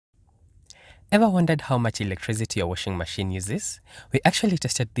Ever wondered how much electricity your washing machine uses? We actually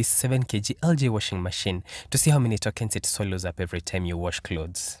tested this 7 kg LG washing machine to see how many tokens it swallows up every time you wash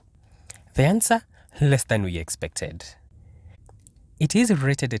clothes. The answer? Less than we expected. It is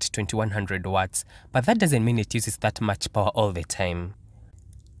rated at 2100 watts, but that doesn't mean it uses that much power all the time.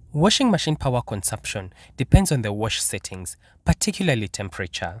 Washing machine power consumption depends on the wash settings, particularly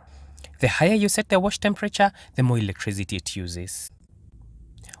temperature. The higher you set the wash temperature, the more electricity it uses.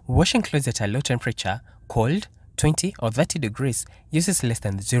 Washing clothes at a low temperature, cold, 20 or 30 degrees, uses less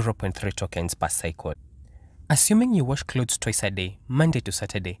than 0.3 tokens per cycle. Assuming you wash clothes twice a day, Monday to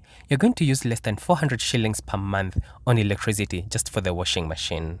Saturday, you're going to use less than 400 shillings per month on electricity just for the washing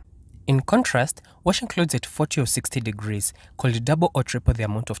machine. In contrast, washing clothes at 40 or 60 degrees could double or triple the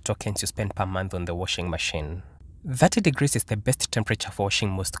amount of tokens you spend per month on the washing machine. 30 degrees is the best temperature for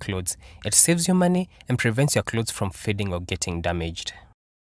washing most clothes. It saves you money and prevents your clothes from fading or getting damaged.